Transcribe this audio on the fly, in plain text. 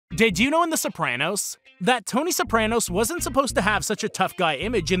Did you know in The Sopranos that Tony Sopranos wasn't supposed to have such a tough guy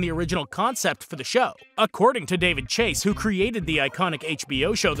image in the original concept for the show? According to David Chase, who created the iconic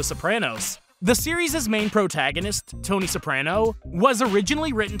HBO show The Sopranos, the series' main protagonist, Tony Soprano, was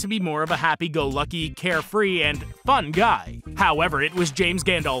originally written to be more of a happy-go-lucky, carefree, and fun guy. However, it was James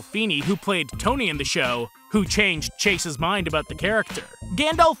Gandolfini, who played Tony in the show, who changed Chase's mind about the character.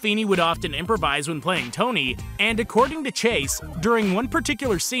 Gandolfini would often improvise when playing Tony, and according to Chase, during one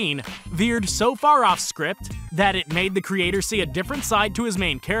particular scene, veered so far off script that it made the creator see a different side to his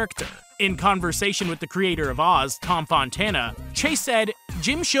main character. In conversation with the creator of Oz, Tom Fontana, Chase said,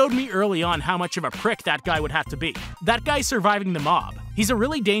 "Jim showed me early on how much of a prick that guy would have to be. That guy's surviving the mob. He's a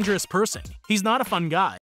really dangerous person. He's not a fun guy."